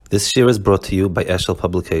This year is brought to you by Eshel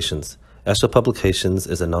Publications. Eshel Publications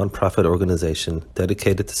is a non-profit organization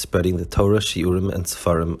dedicated to spreading the Torah, Shiurim, and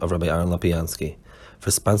Sefarim of Rabbi Aaron Lopiansky. For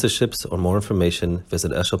sponsorships or more information,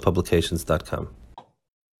 visit eshelpublications.com.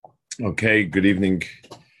 Okay, good evening.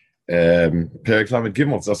 Perek Lamed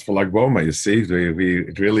Gimel, that's for Lag Boma, you see,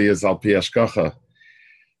 it really is Al Pi Hashgacha.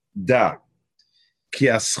 Da, ki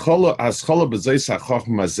aschola b'zois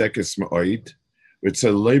ha'chochma zekes me'oid,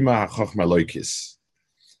 v'tzel loima ha'chochma loikis.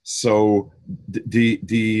 So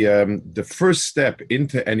the first step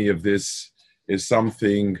into any of this is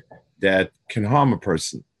something that can harm a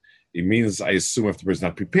person. It means, I assume, if the person is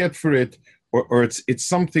not prepared for it, or it's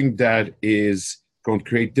something that is going to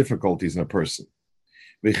create difficulties in a person.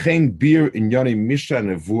 And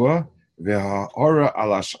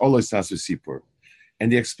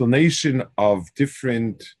the explanation of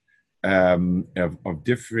different inyanim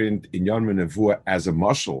nevuah as a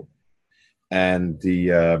mashal, and the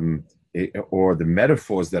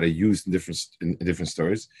metaphors that are used in different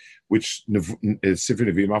stories, which Sefer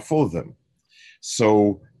Nevi'im are full of them.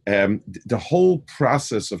 So the whole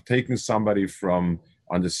process of taking somebody from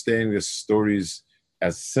understanding the stories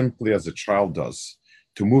as simply as a child does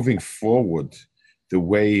to moving forward the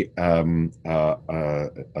way an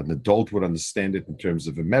adult would understand it in terms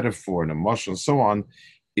of a metaphor and a mashal and so on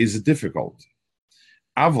is difficult.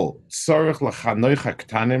 You do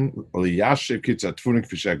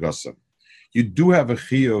have a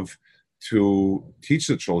chiyuv to teach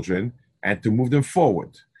the children and to move them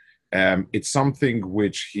forward. It's something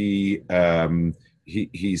which he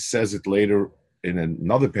says it later in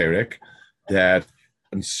another perek, that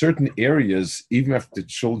in certain areas, even if the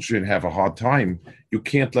children have a hard time, you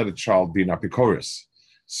can't let a child be an apikoros.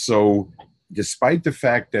 So despite the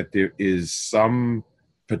fact that there is some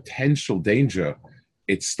potential danger,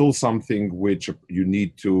 it's still something which you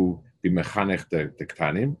need to be mechanech the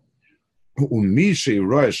ktanim.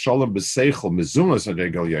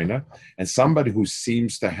 And somebody who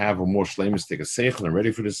seems to have a more shleimistic a seichel and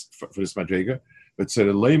ready for this madrega, but so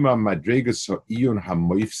the lema madrega so ion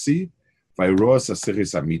hamoifsi vairos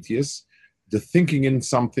asiris amitius, the thinking in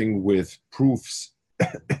something with proofs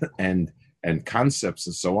and concepts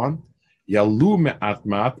and so on. Yalu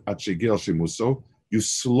me'atmat at shegil shimuso. You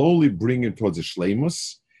slowly bring him towards a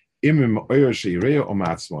shleimus,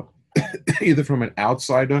 either from an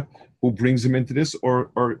outsider who brings him into this,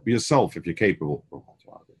 or yourself if you're capable.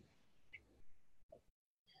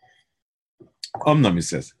 Omnam, he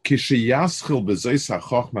says,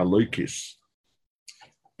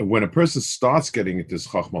 when a person starts getting into this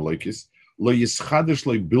chachma loikis,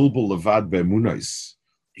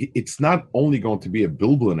 it's not only going to be a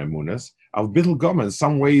bilbul in emunas. In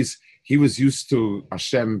some ways, he was used to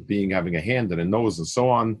Hashem having a hand and a nose and so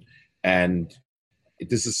on, and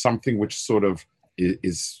this is something which sort of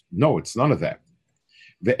is no, it's none of that.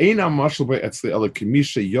 He said,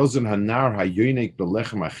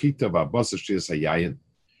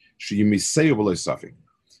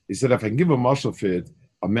 if I can give a mashal for it,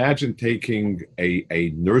 imagine taking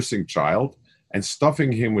a nursing child and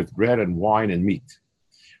stuffing him with bread and wine and meat.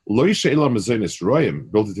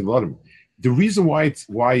 The reason why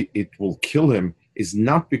it will kill him is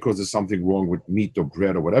not because there's something wrong with meat or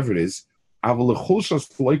bread or whatever it is,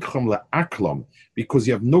 because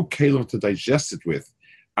you have no kalim to digest it with.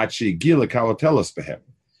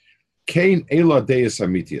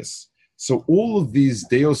 So all of these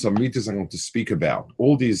deos amitios I'm going to speak about,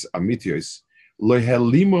 all these amitios, the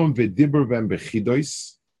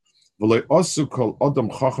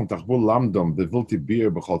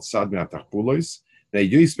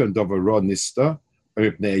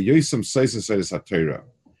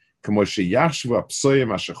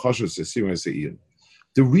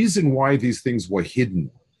reason why these things were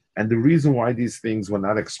hidden, and the reason why these things were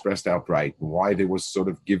not expressed outright, and why they were sort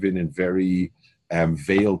of given in very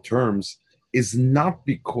veiled terms, is not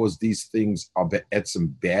because these things are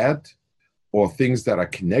be'etzem bad, or things that are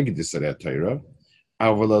connected to that Torah.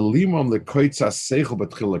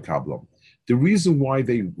 The reason why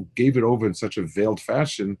they gave it over in such a veiled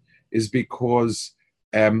fashion is because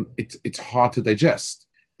it's hard to digest.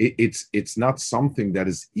 It's not something that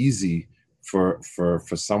is easy for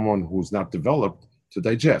someone who's not developed to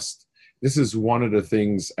digest. This is one of the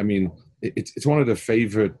things. I mean, it's one of the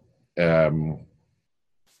favorite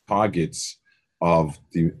targets of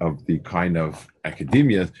the kind of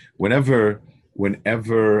academia. Whenever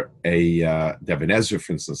a Ibn Ezra,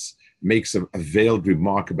 for instance, makes a veiled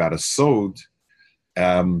remark about a sod,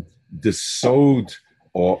 the sod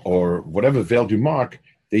or whatever veiled remark,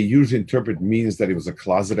 they usually interpret means that he was a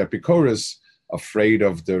closet epikoros, afraid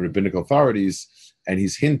of the rabbinical authorities, and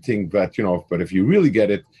he's hinting that, but if you really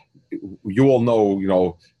get it, you all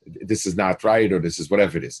know, this is not right, or this is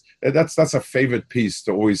whatever it is. That's a favorite piece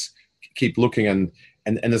to always keep looking. And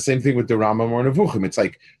the same thing with the Rambam or Nevuchim. It's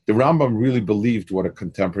like the Rambam really believed what a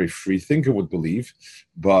contemporary free thinker would believe,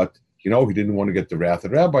 but he didn't want to get the wrath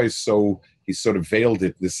of rabbis, so he sort of veiled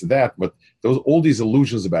it, this and that. But all these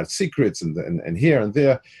illusions about secrets and here and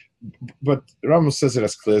there. But the Rambam says it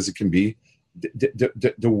as clear as it can be.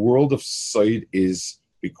 The world of Sod is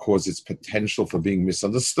because its potential for being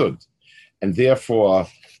misunderstood, and therefore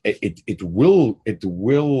it will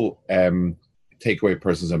take away a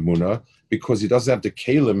person's emunah because he doesn't have the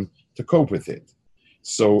kalim to cope with it.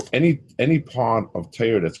 So any part of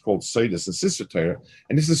Torah that's called Sodus and Sister Torah,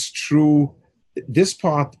 and this is true. This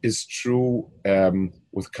part is true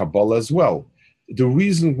with Kabbalah as well. The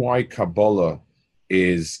reason why Kabbalah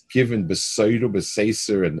is given Besoidu,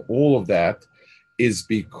 Beseser, and all of that is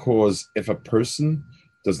because if a person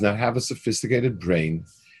does not have a sophisticated brain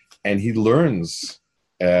and he learns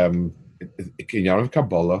Kinyan of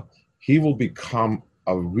Kabbalah, he will become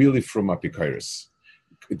a really frum apikoros.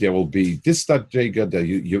 There will be this, that, that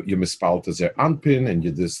you mispalt as their anpin, and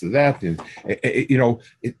you this, that, and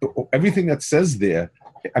everything that says there.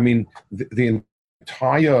 I mean, the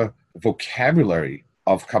entire vocabulary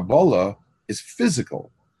of Kabbalah is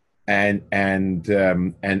physical, and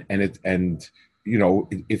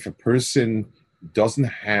if a person doesn't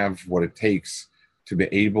have what it takes to be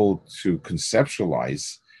able to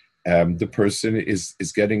conceptualize, the person is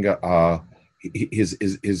getting his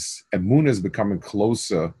emunah is becoming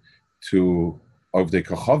closer to of the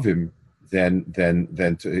kachavim than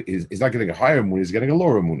to, he's not getting a higher emunah, he's getting a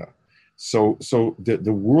lower emunah. So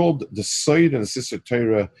the world, the Sod and the Sister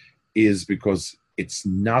Torah is because it's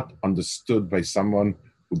not understood by someone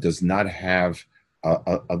who does not have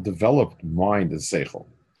a developed mind and seichel.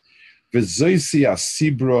 V'zoisi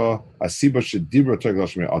asibra shedibra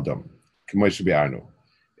Torah Adam k'moshe be'arnu.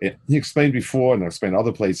 He explained before, and I explained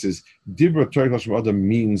other places, Dibra Torah Adam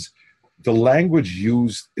means the language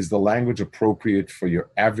used is the language appropriate for your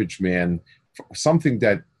average man, for something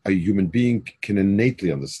that a human being can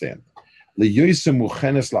innately understand. The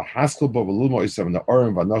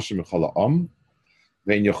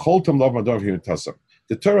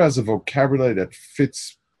Torah has a vocabulary that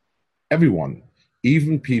fits everyone,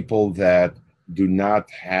 even people that do not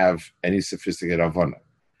have any sophisticated Havana.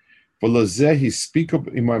 He speak up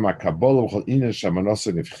in my Kabbalah in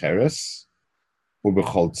Shamanosa Nivcheres,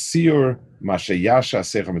 Ubechol Tzir, Mashayasha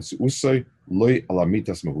Sechem Usay, Loy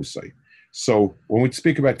Alamitas Mahusay. So when we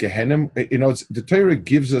speak about Gehenim, the Torah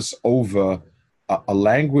gives us over a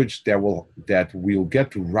language that we'll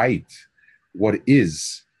get right what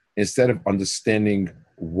is, instead of understanding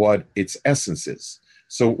what its essence is.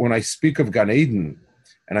 So when I speak of Gan Eden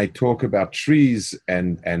and I talk about trees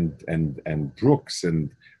and brooks and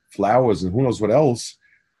flowers and who knows what else,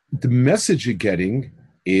 the message you're getting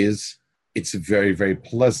is it's very, very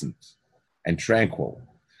pleasant and tranquil.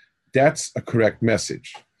 That's a correct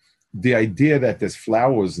message. The idea that there's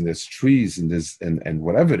flowers and there's trees and there's and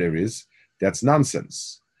whatever there is, that's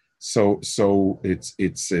nonsense. So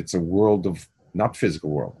it's a world of not physical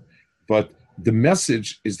world, but the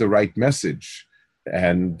message is the right message.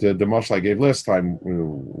 And the mashal I gave last time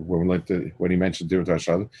when he mentioned Dirut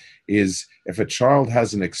Hashad is if a child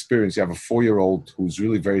has an experience, you have a 4-year-old who's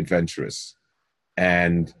really very adventurous,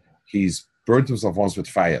 and he's burnt himself once with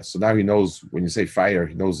fire. So now he knows when you say fire,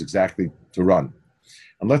 he knows exactly to run.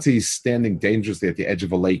 And let's say he's standing dangerously at the edge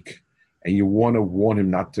of a lake, and you want to warn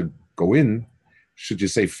him not to go in. Should you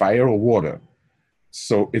say fire or water?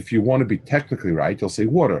 So if you want to be technically right, you'll say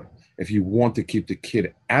water. If you want to keep the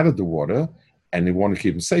kid out of the water and you want to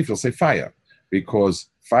keep him safe, you'll say fire, because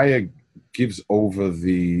fire gives over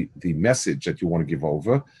the message that you want to give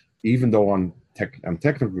over, even though on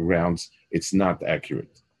technical grounds it's not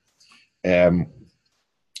accurate. So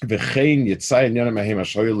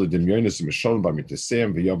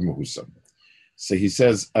he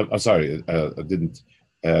says, I'm sorry, I didn't.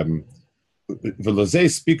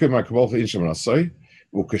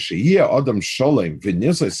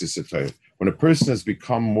 When a person has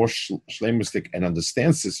become more shlemistic and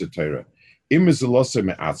understands Sister Torah,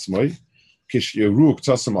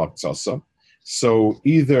 so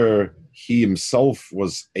either he himself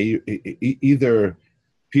was either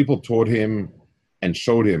people taught him and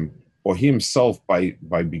showed him, or he himself by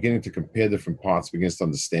beginning to compare different parts begins to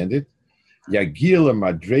understand it.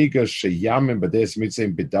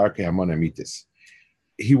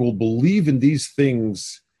 He will believe in these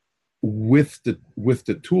things with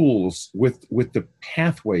the tools, with the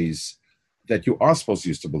pathways that you are supposed to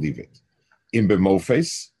use to believe it. In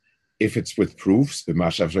Bemofes, if it's with proofs, in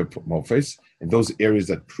those areas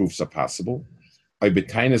that proofs are possible,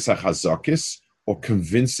 or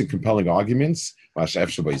convincing, compelling arguments.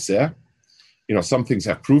 Some things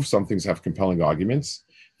have proof, some things have compelling arguments.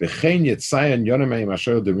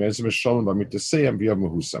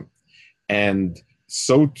 And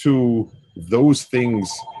so too, those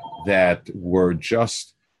things that were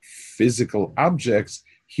just physical objects,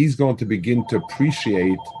 he's going to begin to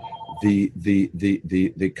appreciate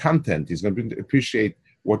the content. He's going to appreciate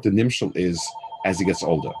what the nimshal is as he gets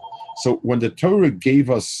older. So when the Torah gave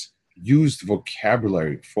us used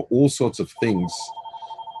vocabulary for all sorts of things,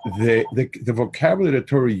 the vocabulary the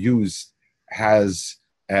Torah used has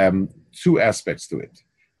two aspects to it.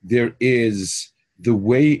 There is the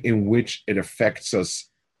way in which it affects us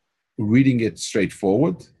reading it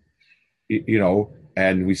straightforward,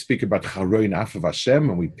 and we speak about Charoin Af of Hashem,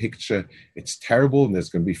 and we picture it's terrible, and there's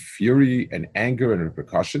going to be fury and anger and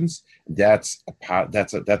repercussions. That's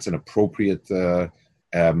an appropriate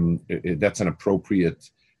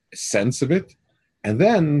sense of it. And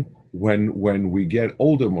then when we get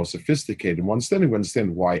older, more sophisticated, we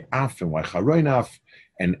understand why Af and why Charoin Af,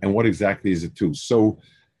 and what exactly is it too. So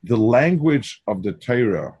the language of the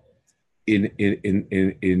Torah in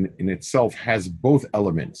itself has both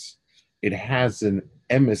elements. It has an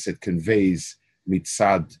emes, it conveys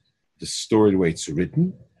mitzad, the story, the way it's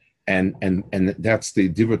written, and that's the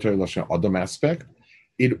Divrei Torah Lashon Adam aspect.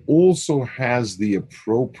 It also has the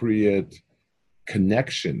appropriate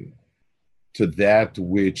connection to that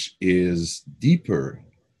which is deeper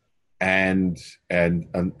and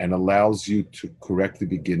allows you to correctly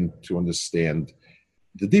begin to understand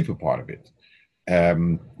the deeper part of it.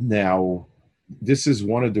 Now, this is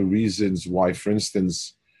one of the reasons why, for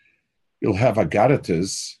instance, you'll have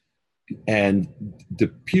Agaritas, and the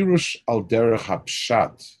Pirush al Derech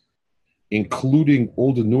HaPshat, including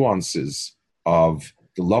all the nuances of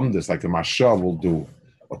the Lamdas, like the Mashal will do,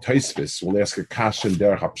 or Taisvis will ask a Kasha and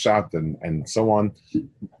Derech HaPshat, and so on.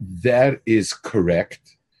 That is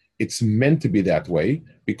correct. It's meant to be that way,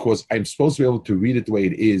 because I'm supposed to be able to read it the way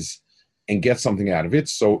it is and get something out of it.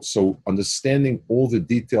 So understanding all the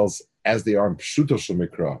details as they are in Pshuto Shel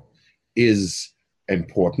Mikra is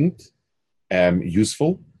important,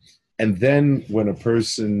 useful. And then when a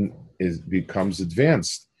person becomes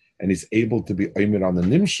advanced and is able to be aimed on the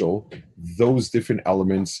nimshal, those different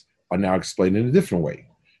elements are now explained in a different way.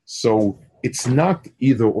 So it's not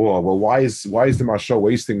either or. Well, why is the mashal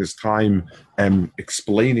wasting his time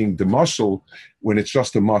explaining the mashal when it's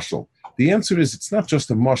just a mashal? The answer is it's not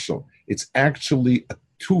just a mashal. It's actually a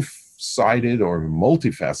two-sided or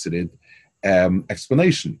multifaceted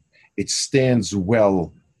explanation. It stands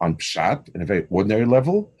well on pshat in a very ordinary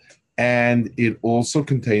level, and it also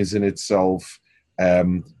contains in itself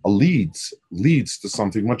leads to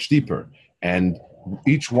something much deeper. And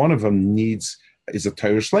each one of them is a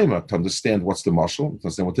Torah Shlema to understand what's the mashal, to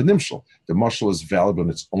understand what the nimshal. The mashal is valuable in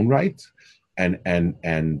its own right, and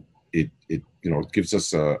it gives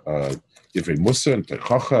us a different musa and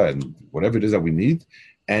techacha and whatever it is that we need,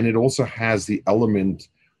 and it also has the element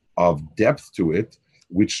of depth to it,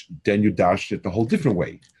 which then you dash it a whole different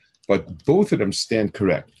way. But both of them stand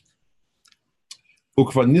correct. So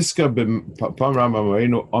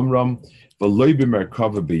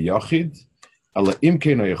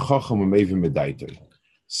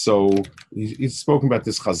he's spoken about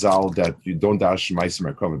this chazal that you don't dash ma'aser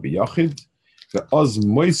merkava b'yachid, ve'oz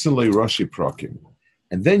moisen le rashi prakim,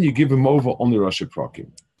 and then you give him over only rashi prakim.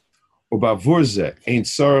 Ubavur ze ein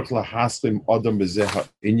tzarich lahaslim adam b'zeh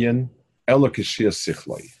ha'inyan ela k'shir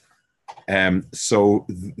sichloi. So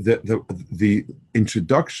the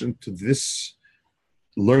introduction to this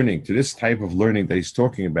learning, to this type of learning that he's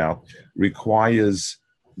talking about, requires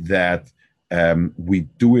that we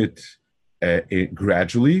do it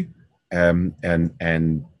gradually and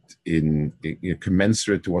in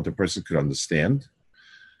commensurate to what the person could understand.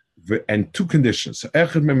 And two conditions.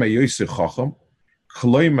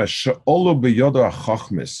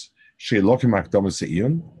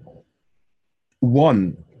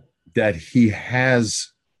 One, that he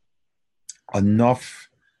has enough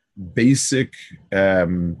basic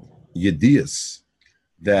yediyas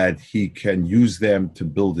that he can use them to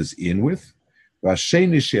build his in with.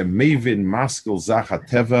 Somebody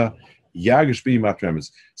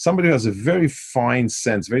who has a very fine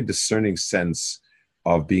sense, very discerning sense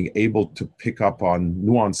of being able to pick up on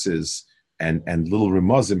nuances and little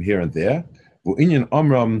remazim here and there.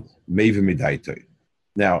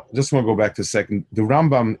 Now, just want to go back to a second. The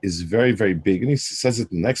Rambam is very, very big, and he says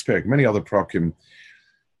it in the next parak, many other prakim.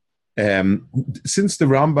 Since the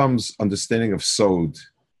Rambam's understanding of Sod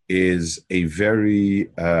is a very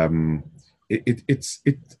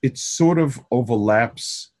it sort of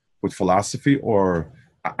overlaps with philosophy, or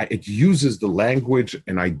it uses the language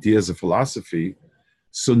and ideas of philosophy.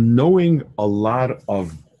 So knowing a lot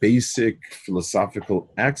of basic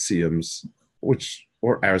philosophical axioms, which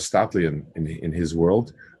or Aristotelian in his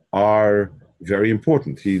world, are very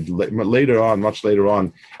important. He later on, much later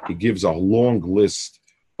on, he gives a long list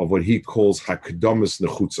of what he calls hakdamas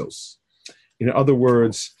nechutzos. In other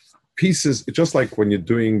words, pieces, just like when you're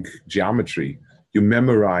doing geometry, you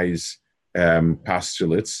memorize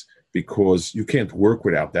postulates because you can't work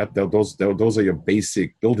without that. Those are your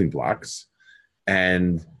basic building blocks,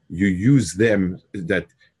 and you use them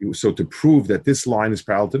so to prove that this line is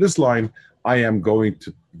parallel to this line, I am going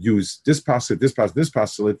to use this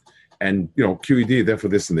postulate, and QED, therefore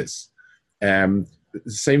this and this. The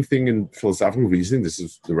same thing in philosophical reasoning. This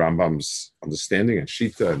is the Rambam's understanding, and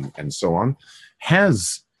Shita and so on,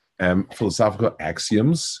 has philosophical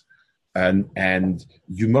axioms, and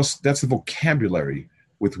you must, that's the vocabulary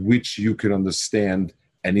with which you can understand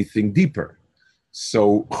anything deeper.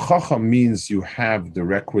 So Chacham means you have the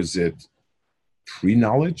requisite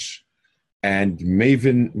pre-knowledge, and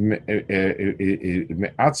Maven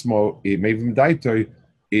Daitoi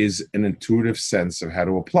is an intuitive sense of how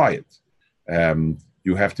to apply it.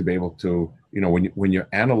 You have to be able to, when you're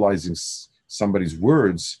analyzing somebody's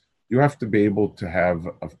words, you have to be able to have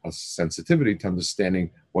a sensitivity to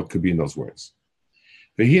understanding what could be in those words.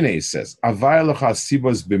 Vehine says, I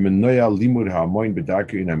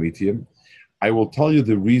will tell you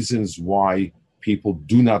the reasons why people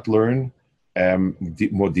do not learn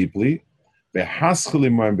more deeply. So in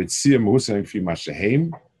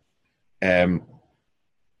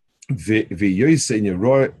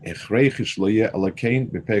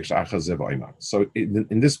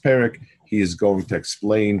this parak, he is going to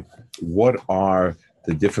explain what are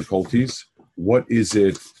the difficulties, what is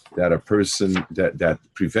it that a person that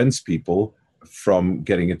prevents people from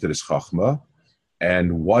getting into this chachma,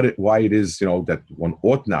 and why it is that one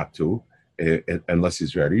ought not to unless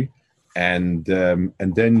he's ready, and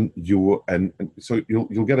then so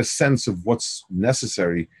you'll get a sense of what's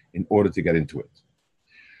necessary in order to get into it.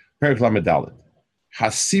 Perak Lamed Daled.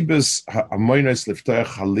 Hasibas ha'amoynos liftoach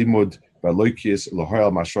halimud ba'loikis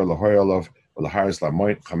l'hoyal mashor l'hoyalov l'haris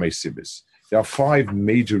la'amoyn chamesh sibis. There are 5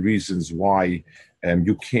 major reasons why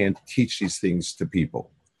you can't teach these things to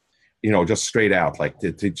people. Just straight out, like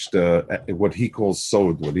to teach what he calls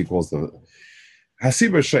sod, what he calls the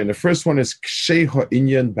Hasibas Shein. The first one is kshei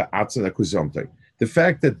ha'inyan ba'atzon akuzomtei. The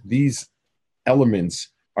fact that these elements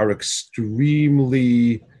are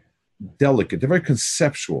extremely delicate, they're very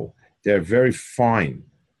conceptual, they're very fine.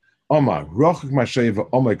 Omar, rochik masheva,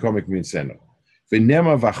 omar komik minsena.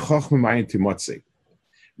 V'nema v'chochme mayin timotze.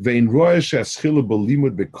 V'in roya she'aschilu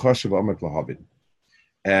b'limud b'koshev omar lahavin.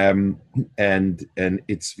 And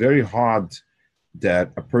it's very hard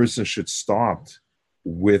that a person should start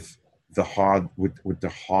with the hard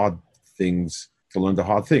things, to learn the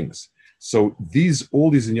hard things. So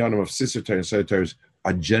all these inyanim of Sisser Torah and Seder Torah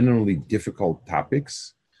are generally difficult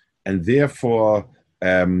topics, and therefore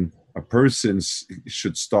a person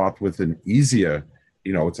should start with an easier,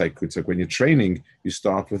 it's like when you're training, you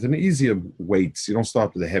start with an easier weights, you don't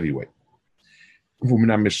start with a heavy weight.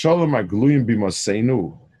 One of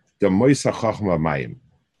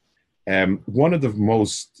the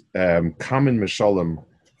most common mishalim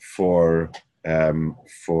for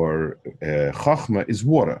chachma is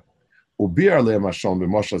water.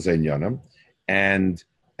 And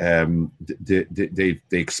they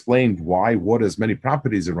explained why water has many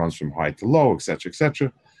properties. It runs from high to low, etc.,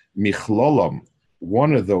 etc. Michlolam,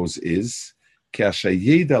 one of those is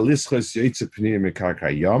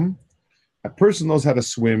a person knows how to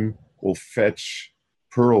swim will fetch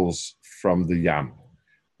pearls from the yam.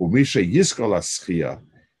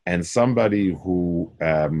 And somebody who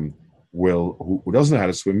doesn't know how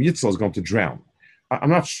to swim, Yitzhak, is going to drown. I'm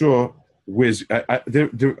not sure. I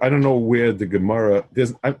don't know where the Gemara.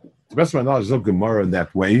 To the best of my knowledge, there's no Gemara in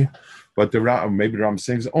that way, but maybe the Ram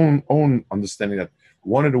saying his own understanding that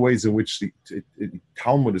one of the ways in which the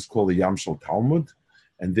Talmud is called the Yamshel Talmud,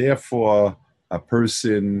 and therefore a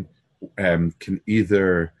person can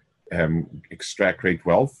either extract great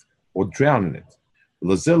wealth or drown in it.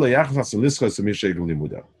 So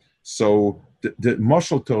the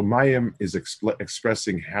Mashal Tormayim is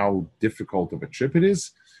expressing how difficult of a trip it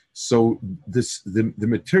is. So the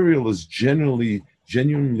material is genuinely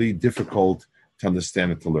difficult to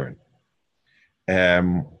understand and to learn.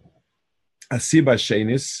 Asiba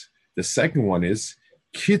Shenis, the second one is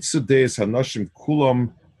Kitzu Deis Hanoshim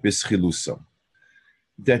Kulam Bischilusam.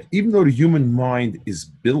 that even though the human mind is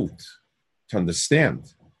built to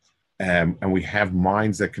understand, and we have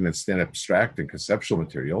minds that can understand abstract and conceptual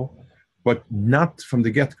material, but not from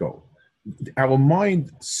the get-go. Our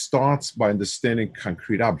mind starts by understanding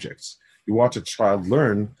concrete objects. You watch a child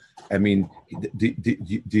learn, I mean,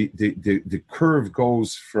 the curve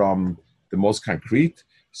goes from the most concrete,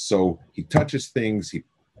 so he touches things, he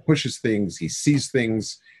pushes things, he sees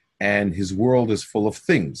things, and his world is full of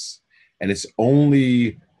things. And it's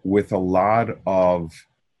only with a lot of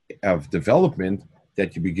development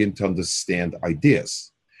that you begin to understand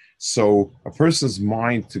ideas. So a person's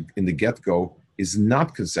mind in the get-go is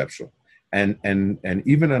not conceptual. And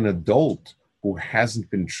even an adult who hasn't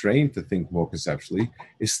been trained to think more conceptually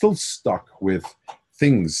is still stuck with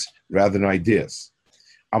things rather than ideas.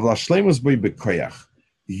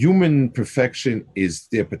 Human perfection is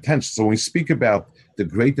their potential. So when we speak about the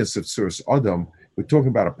greatness of Tzuras Adam, we're talking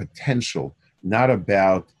about a potential, not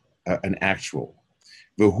about an actual.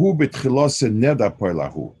 And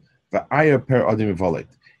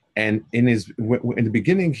in the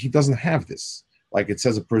beginning, he doesn't have this. Like it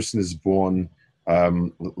says, a person is born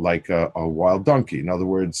like a wild donkey. In other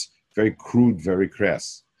words, very crude, very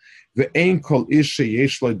crass.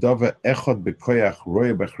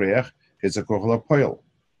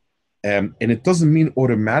 And it doesn't mean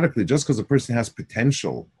automatically, just because a person has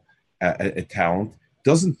potential, a talent,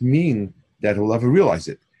 doesn't mean that he'll ever realize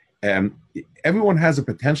it. Everyone has a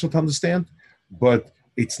potential to understand, but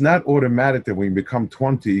it's not automatic that when you become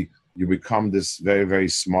 20, you become this very, very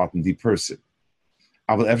smart and deep person.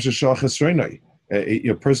 A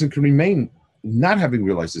person can remain not having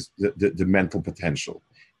realized the mental potential.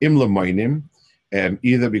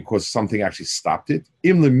 Either because something actually stopped it,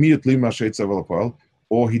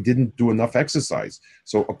 or he didn't do enough exercise.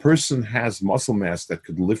 So a person has muscle mass that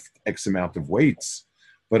could lift X amount of weights,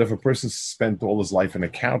 but if a person spent all his life on a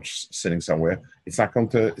couch sitting somewhere, it's not going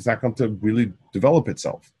to really develop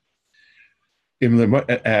itself. And like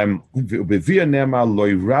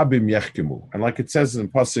it says in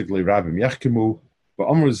Pasuk, loy rabim yechkemu,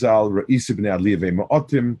 va'amru zal ra'isi b'nei aliyah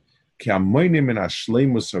ve'ma'otim, ki amoinim en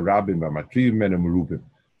hashleimus harabim v'amatriyim men ha'merubim.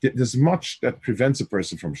 There's much that prevents a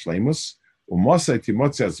person from shleimus. U'mosai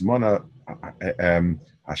timotzi azmona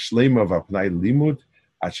hashleima v'apnai limud,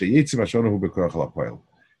 asher yitzim hashonahu b'koach lapoel.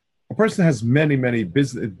 A person has many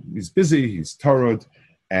business. He's busy, he's tired,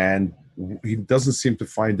 and he doesn't seem to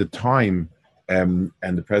find the time and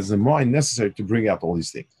the presence of mind necessary to bring out all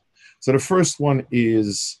these things. So the first one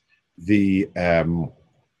is the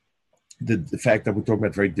fact that we're talking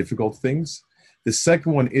about very difficult things. The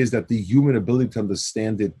second one is that the human ability to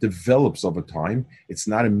understand it develops over time. It's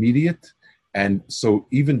not immediate. And so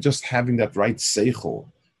even just having that right seichel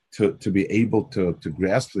to be able to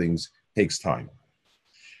grasp things takes time.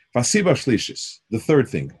 Vasiba shlishis, the third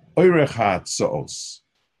thing, oirech ha'atzoos.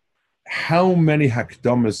 How many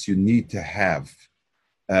hakdamas you need to have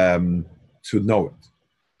to know it.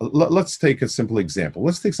 Let's take a simple example.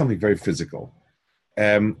 Let's take something very physical.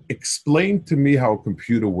 Explain to me how a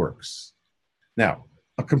computer works. Now,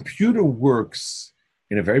 a computer works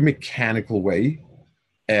in a very mechanical way.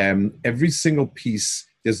 Every single piece,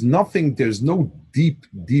 there's no deep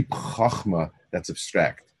chachma that's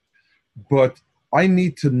abstract. But I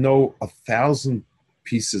need to know 1,000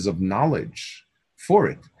 pieces of knowledge for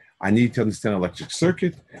it. I need to understand electric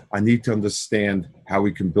circuit. I need to understand how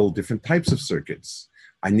we can build different types of circuits.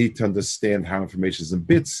 I need to understand how information is in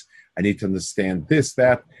bits. I need to understand this,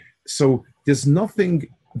 that. So there's no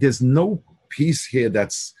piece here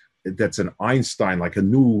that's an Einstein, like a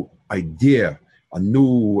new idea, a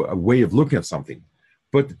new way of looking at something.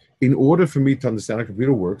 But in order for me to understand how a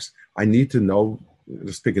computer works, I need to know,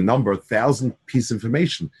 let's pick a number, 1,000 pieces of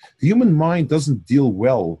information. The human mind doesn't deal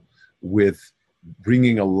well with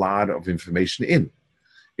bringing a lot of information in.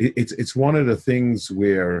 It's one of the things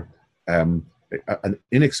where an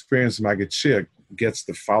inexperienced Maggid Shir gets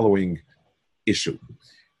the following issue.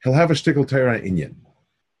 He'll have a shtickle Torah Inyan,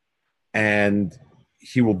 and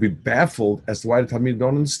he will be baffled as to why the Talmid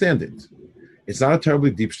don't understand it. It's not a terribly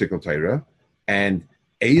deep shtickle Torah, and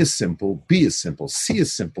A is simple, B is simple, C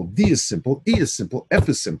is simple, D is simple, E is simple, F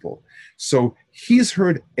is simple. So he's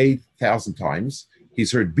heard A 1,000 times,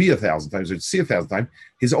 he's heard B 1,000 times, he's heard C 1,000 times.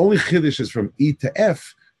 His only chiddush is from E to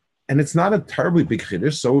F, and it's not a terribly big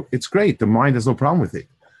chiddush, so it's great. The mind has no problem with it.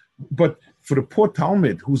 But for the poor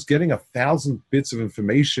Talmid who's getting 1,000 bits of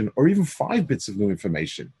information, or even 5 bits of new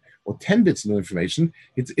information, or 10 bits of new information,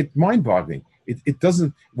 it's mind-boggling. It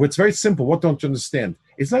doesn't. What's very simple. What don't you understand?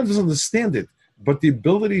 It's not just understand it, but the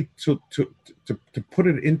ability to put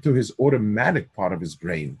it into his automatic part of his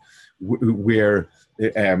brain, where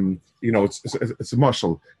it's a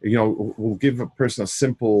muscle. We'll give a person a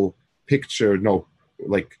simple picture. No,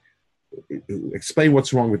 like explain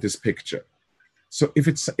what's wrong with this picture. So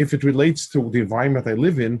if it relates to the environment I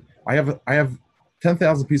live in, I have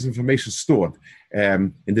 10,000 pieces of information stored.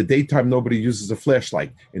 In the daytime, nobody uses a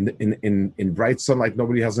flashlight. In bright sunlight,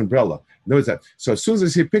 nobody has an umbrella. Notice that. So as soon as I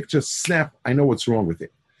see a picture, snap, I know what's wrong with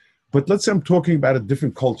it. But let's say I'm talking about a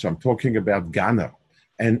different culture. I'm talking about Ghana.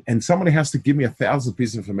 And somebody has to give me 1,000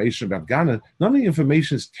 pieces of information about Ghana. None of the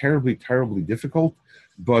information is terribly, terribly difficult,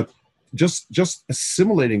 but just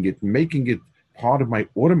assimilating it, making it part of my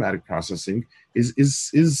automatic processing is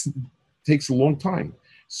takes a long time.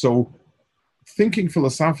 So thinking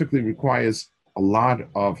philosophically requires a lot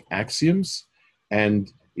of axioms,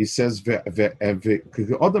 and he says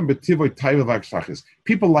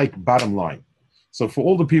people like bottom line. So for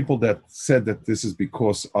all the people that said that this is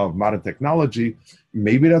because of modern technology,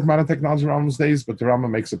 maybe that's modern technology around those days, but the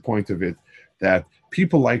Rambam makes a point of it that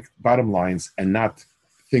people like bottom lines and not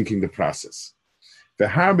thinking the process.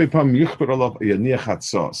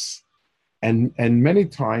 And many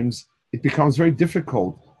times it becomes very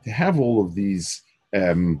difficult to have all of these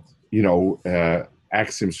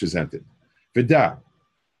axioms presented. V'da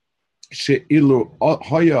she'ilu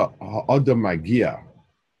hoya ha'adam magia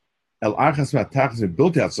el achas ma'tachas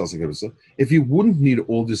built out, if you wouldn't need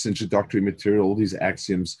all this introductory material, all these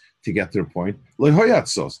axioms to get to the point, then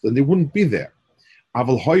they wouldn't be there.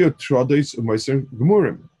 Aval hoya trodos u'moiser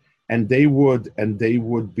gemurim, and they would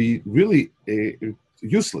be really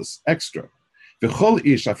useless, extra. V'chol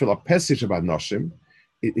ish afil apesish about noshim.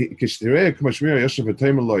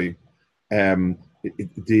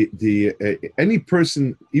 Any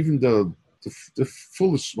person, even the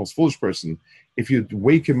most foolish person, if you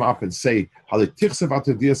wake him up and say, don't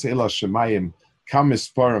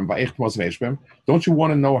you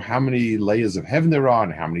want to know how many layers of heaven there are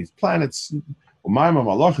and how many planets?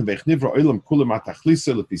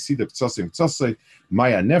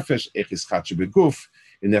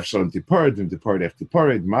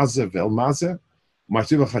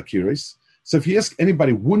 So if you ask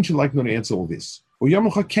anybody, wouldn't you like to know the answer to all this?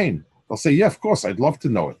 They'll say, yeah, of course, I'd love to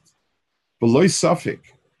know it. But loy safik,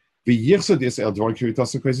 and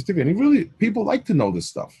really, people like to know this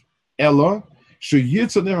stuff. Ella,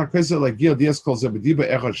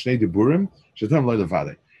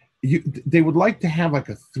 they would like to have like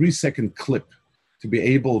a 3-second clip to be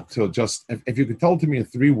able to just, if you could tell it to me in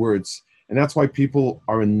 3 words, and that's why people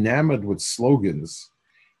are enamored with slogans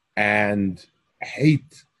and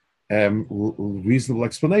hate reasonable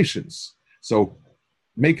explanations. So,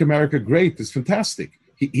 make America great is fantastic.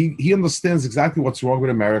 He understands exactly what's wrong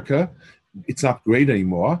with America. It's not great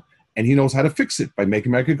anymore, and he knows how to fix it by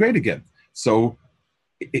making America great again. So,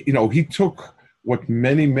 he took what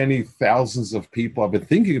many, many thousands of people have been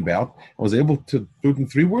thinking about and was able to do it in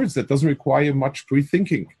 3 words that doesn't require much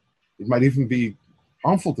pre-thinking. It might even be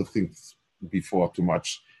harmful to think before too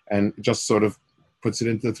much, and just sort of puts it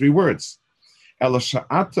into 3 words. But if you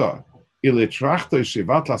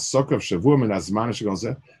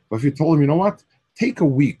told him, you know what, take a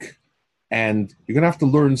week, and you're going to have to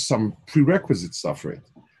learn some prerequisite stuff for it.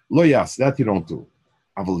 Lo yas, that you don't do.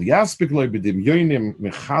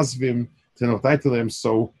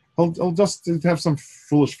 So he'll just have some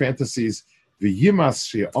foolish fantasies.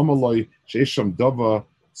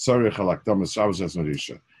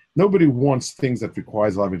 Nobody wants things that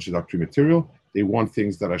requires a lot of introductory material. They want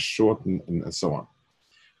things that are short and so on.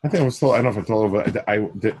 I think I was told, I don't know if I told over,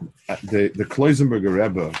 the Kloisenberger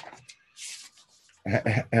Rebbe,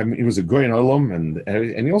 he was a Goyen Olam,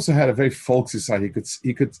 and he also had a very folksy side.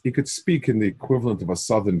 He could speak in the equivalent of a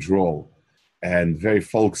southern drawl, and very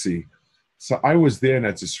folksy. So I was there in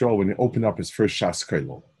Eretz Yisrael when he opened up his first Shas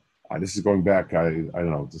Kollel. This is going back, I don't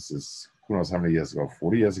know, this is who knows how many years ago,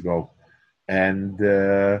 40 years ago. And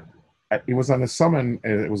it was on a summer, and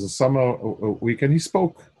it was a summer weekend. He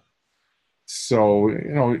spoke. So,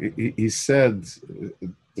 he said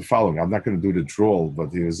the following. I'm not going to do the drawl,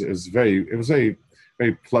 but it was very,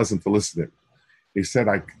 very pleasant to listen to. He said,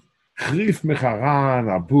 I'm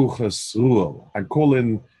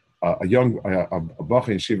calling a young Bach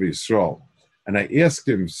in Shiva Yisrael, and I asked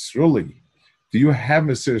him, Sruli, do you have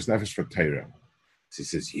Mesiras Nefesh for Torah? He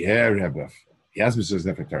says, yeah, Rebbe. He has Mesiras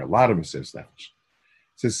Nefesh for Torah, a lot of Mesiras Nefesh.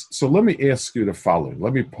 He says, so let me ask you the following.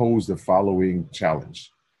 Let me pose the following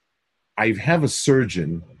challenge. I have a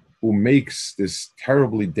surgeon who makes this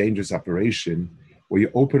terribly dangerous operation where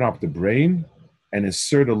you open up the brain and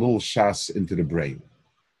insert a little shas into the brain.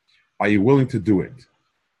 Are you willing to do it?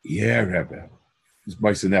 Yeah, Rebbe. It's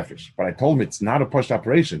Mesiras Nefesh. But I told him it's not a pushed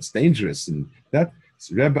operation. It's dangerous. And that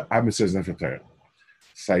So Rebbe Abba says,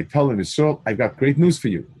 so I tell him, Yisrael, I've got great news for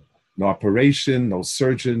you. No operation, no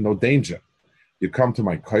surgeon, no danger. You come to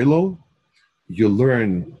my koilo, you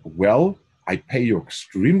learn well, I pay you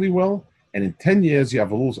extremely well, and in 10 years you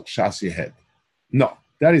have a little shas head. No,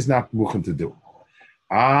 that is not muchen to do.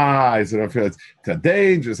 I said, it's a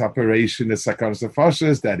dangerous operation, it's sakanas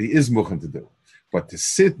nefashos, that he is muchen to do. But to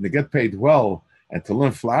sit and to get paid well and to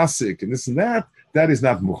learn flasik and this and that is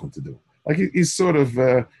not muchen to do. Like he's sort of,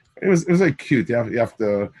 it was very cute. You have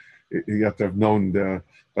to have known the,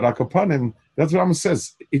 but Akopanim, that's what Rambam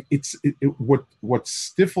says. What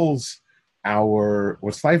stifles our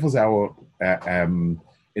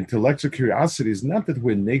intellectual curiosity is not that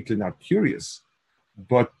we're innately not curious,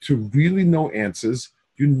 but to really know answers,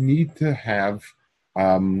 you need to have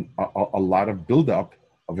a lot of buildup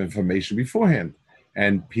of information beforehand,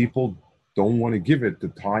 and people don't want to give it the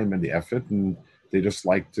time and the effort, and they just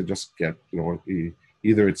like to just get,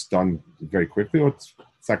 either it's done very quickly or it's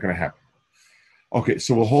not going to happen. Okay,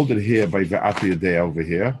 so we'll hold it here by Ve'ati Yadeh over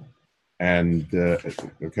here. And,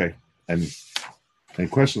 okay, and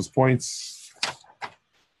questions, points?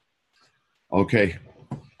 Okay.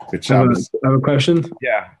 Good job. I have a question.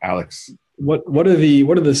 Yeah, Alex. What are the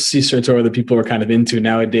Sisra Torah that people are kind of into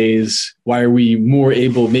nowadays? Why are we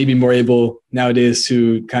maybe more able nowadays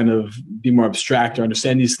to kind of be more abstract or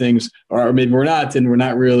understand these things, or maybe we're not, and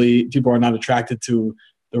people are not attracted to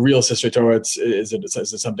the real Sisra Torah? Is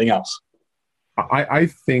it something else? I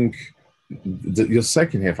think your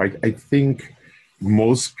second half. I think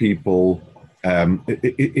most people.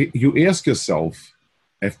 You ask yourself,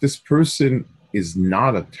 if this person is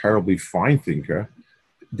not a terribly fine thinker,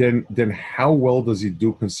 then how well does he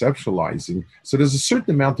do conceptualizing? So there's a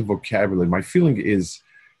certain amount of vocabulary. My feeling is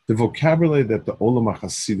the vocabulary that the Olam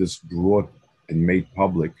HaChasidus brought and made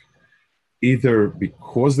public, either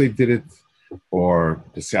because they did it or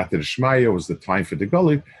the Siyata D'Shmaya was the time for the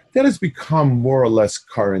Gulit, that has become more or less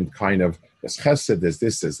current, kind of, there's Chesed, there's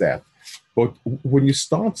this, there's that. But when you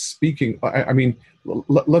start speaking, I mean,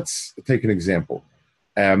 let's take an example.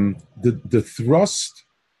 The thrust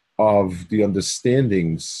of the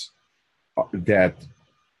understandings that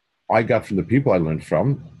I got from the people I learned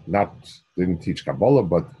from, didn't teach Kabbalah,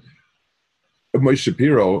 but Moshe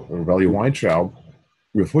Shapiro, Rabbi Weintraub,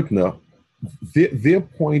 Rav Hutner, their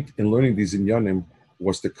point in learning these inyanim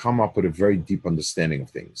was to come up with a very deep understanding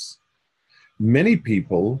of things. Many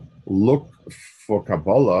people look for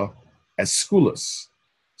Kabbalah as schoolless.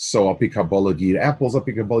 So I'll pick Kabbalah, you eat apples, I'll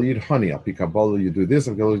pick Kabbalah, you eat honey, I'll pick Kabbalah, you do this,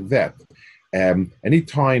 I'll do that.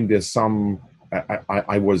 Anytime there's some, I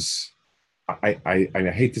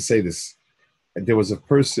hate to say this, there was a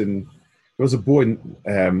boy, Nachshon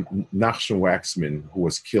Waxman, who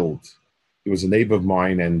was killed. He was a neighbor of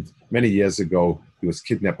mine, and many years ago, he was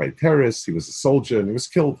kidnapped by terrorists. He was a soldier, and he was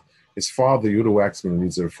killed. His father, Yehuda Waxman, and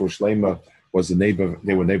Yitzer Fush Lema, was a neighbor.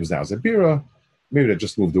 They were neighbors now as a Bira. Maybe they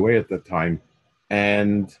just moved away at that time.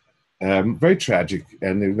 And very tragic.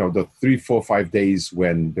 And, the 3, 4, 5 days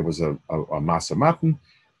when there was a Masa Matan,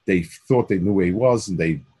 they thought they knew where he was, and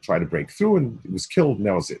they tried to break through, and he was killed, and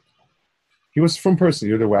that was it. He was from person.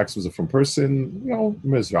 Yehuda Wax was a from person,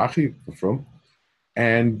 Mizrahi, from.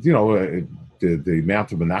 And, the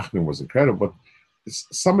amount of Menachem was incredible. But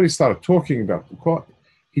somebody started talking about the court.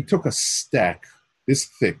 He took a stack this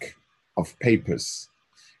thick of papers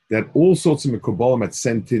that all sorts of Mekubalim had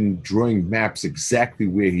sent in, drawing maps exactly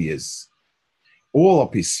where he is. All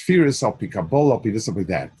up his spheres, up his Kabbalah, up his this, up his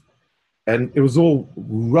that. And it was all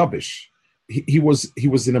rubbish. He was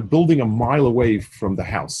in a building a mile away from the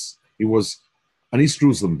house. He was on East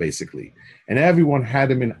Jerusalem, basically. And everyone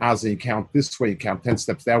had him in Aza. You count this way, you count 10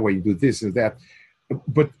 steps that way, you do this and that.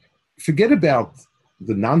 But forget about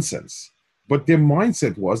the nonsense. But their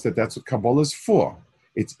mindset was that that's what Kabbalah is for.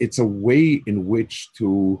 It's a way in which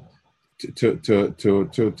to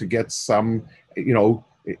get some,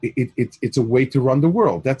 it's a way to run the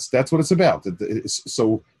world. That's what it's about.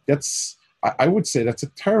 So I would say that's a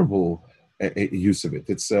terrible use of it.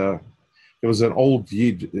 There was an old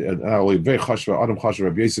Yid, very chashuv, Adam Chashuv,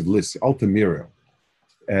 Rabbi Yosef Liss, Altamira.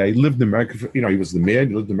 He lived in America. He was the mayor.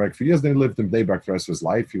 He lived in America for years. Then he lived in Bnei Brak for the rest of his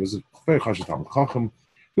life. He was a very chashuv Talmid Chacham.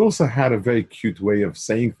 He also had a very cute way of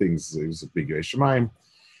saying things. He was a big Yeshamaim.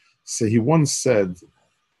 So he once said,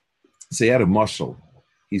 he had a mashal.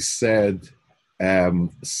 He said,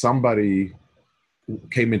 somebody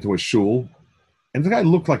came into a shul, and the guy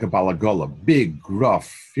looked like a balagola, big,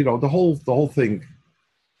 gruff, the whole thing.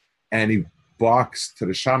 And he boxed to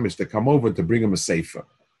the shamish to come over to bring him a sefer.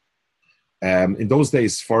 In those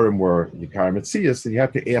days, for him were Yikar Metzias, and you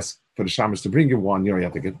had to ask for the shamish to bring you one. You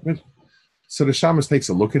had to get it. So the shamish takes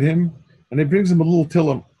a look at him, And he brings him a little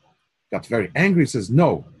Tillim. Got very angry. He says,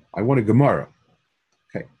 no, I want a Gemara.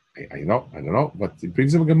 Okay, I don't know, but he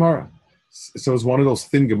brings him a Gemara. So it's one of those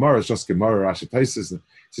thin Gemaras, just Gemara Rashi Taisis.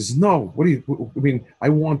 He says, no, what do you, I mean, I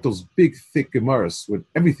want those big, thick Gemaras with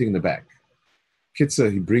everything in the back. Kitza,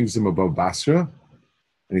 he brings him above Basra,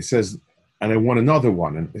 and he says, and I want another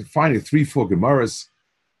one. And finally, 3-4 Gemaras,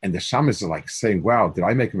 and the Shammos are like saying, wow, did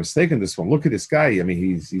I make a mistake in this one? Look at this guy. I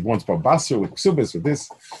mean, he wants above Basra with Ksubis, with this.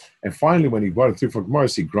 And finally, when he brought 3-4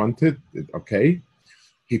 Gemaras, he grunted, okay.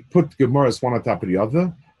 He put Gemaras one on top of the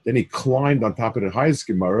other. Then he climbed on top of the highest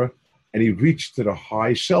Gemara, and he reached to the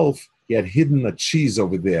high shelf. He had hidden a cheese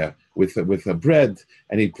over there with a bread,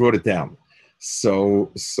 and he brought it down.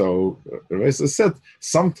 So as I said,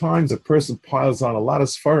 sometimes a person piles on a lot of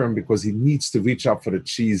Sfarim because he needs to reach up for the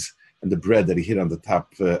cheese and the bread that he hid on the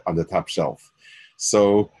top shelf.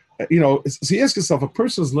 So so you ask yourself, a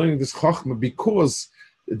person is learning this Chachma because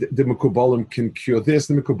the Mekubalim can cure this,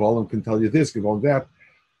 the Mekubalim can tell you this, can go on that.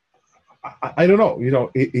 I don't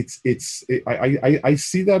know. I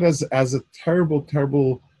see that as a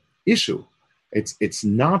terrible issue. It's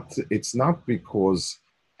not because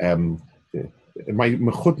my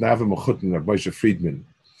Mechutna, I have a Mechutna, Moshe Friedman,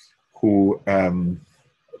 who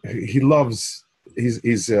he loves.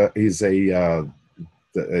 He's a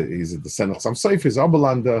descendant of some Seif, he's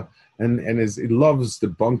Abelander, and he loves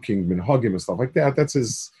debunking minhagim and stuff like that. That's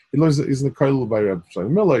his. He learns. He's in the Kollel by Reb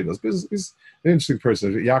Shlomo Miller. He does business. He's an interesting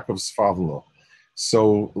person. Yaakov's father-in-law.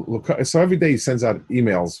 So every day he sends out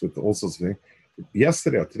emails with all sorts of things.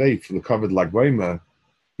 Yesterday or today, for the covered Lag B'Omer,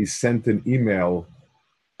 he sent an email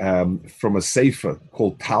from a sefer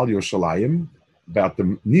called Tal Yerushalayim about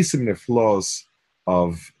the Nisim Neflos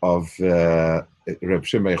of Reb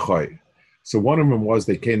Shimon Choy. So one of them was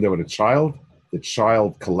they came there with a child. The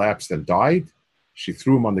child collapsed and died. She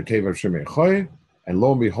threw him on the cave of Shimon Choy, and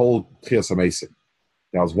lo and behold, Tchias HaMesim.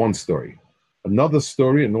 That was one story. Another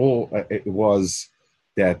story, and it was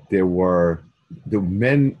that there were the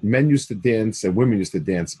men used to dance and women used to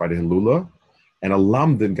dance by the Hilula, and a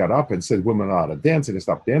lamdan got up and said women are allowed to dance, and they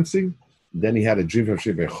stopped dancing. Then he had a dream from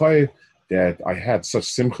Shimon Choy that I had such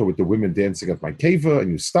simcha with the women dancing at my keva,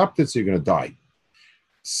 and you stopped it, so you're going to die.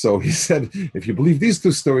 So he said, if you believe these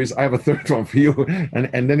two stories, I have a third one for you.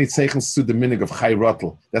 And then he zeichens to the minig of Chai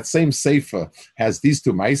Rotel. That same sefer has these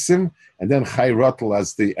two meisim, and then Chai Rotel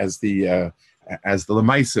as the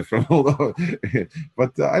lemaisa from all.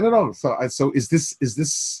 But I don't know. So is this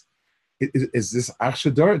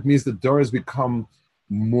Achshador? It means the door has become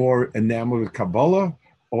more enamored with Kabbalah,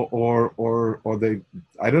 or they,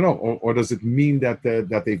 I don't know, or does it mean that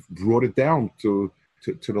they've brought it down to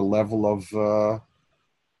the level of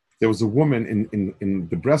there was a woman in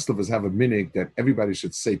the Breslovers have a minig that everybody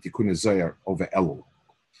should say Tikkun Zohar over Elul.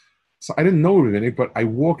 So I didn't know Rabbinic, but I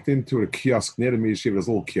walked into a kiosk near the Yeshiva, this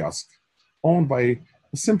little kiosk, owned by a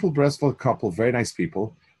simple Breslov couple, very nice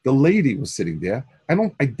people. The lady was sitting there.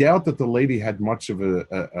 I doubt that the lady had much of a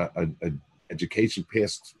education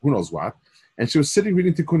past who knows what, and she was sitting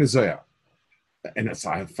reading Tikkun Zohar. And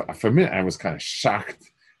so for a minute, I was kind of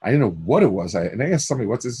shocked. I didn't know what it was. And I asked somebody,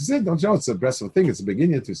 what's this? He said, don't you know, it's a Breslov thing. It's a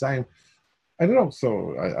beginning to say, I don't know.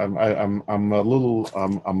 So I'm a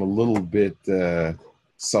little bit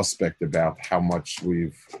suspect about how much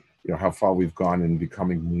how far we've gone in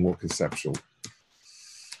becoming more conceptual.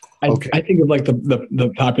 Okay. I think of like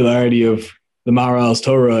the popularity of the Maharal's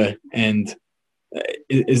Torah, and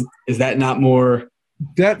is that not more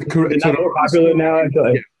more popular now? I feel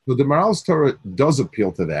like. Yeah. So the Maharal's Torah does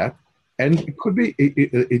appeal to that. And it could be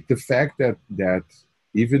the fact that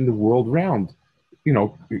even the world around,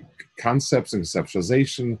 concepts and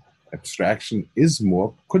conceptualization, abstraction is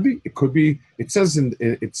more. Could be. It says in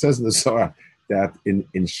the Zohar that in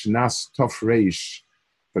Shnas Tov Reish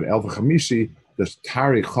for the Elva Chamishi, the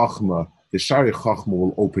Tari Chachma, the Shari Chachma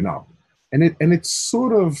will open up, and it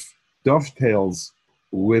sort of dovetails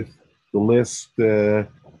with the last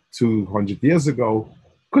 200 years ago.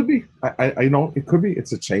 Could be. I know it could be.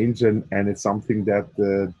 It's a change, and it's something that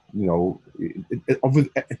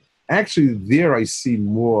actually there I see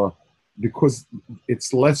more because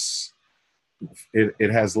it's less.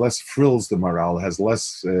 It has less frills. The morale has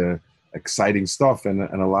less exciting stuff, and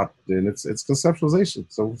a lot. And it's conceptualization.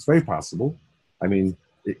 So it's very possible. I mean,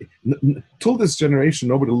 till this generation,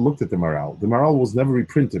 nobody looked at the morale. The morale was never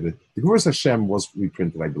reprinted. The Gvuras Hashem was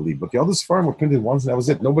reprinted, I believe, but the other Sfarim were printed once, and that was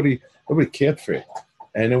it. Nobody cared for it.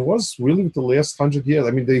 And it was really the last 100 years.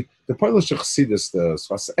 I mean, the Polish Chassidus, the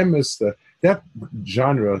Sfas Emes, that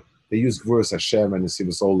genre, they used Gvuras Hashem and the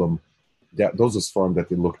Sivas Olam. Those are Sfarim that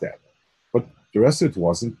they looked at. But the rest of it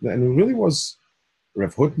wasn't. And it really was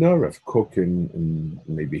Rev Hutner, Rev Kook, and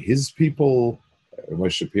maybe his people,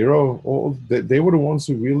 Moshe Shapiro, they were the ones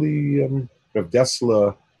who really, Rev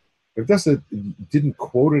Dessler didn't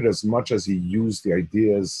quote it as much as he used the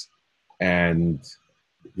ideas and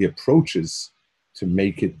the approaches to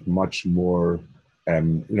make it much more,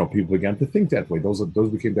 people began to think that way. Those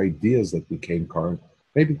became the ideas that became current.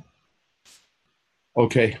 Maybe.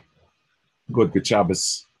 Okay. Good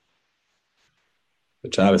Shabbos.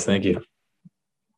 Good Shabbos. Thank you.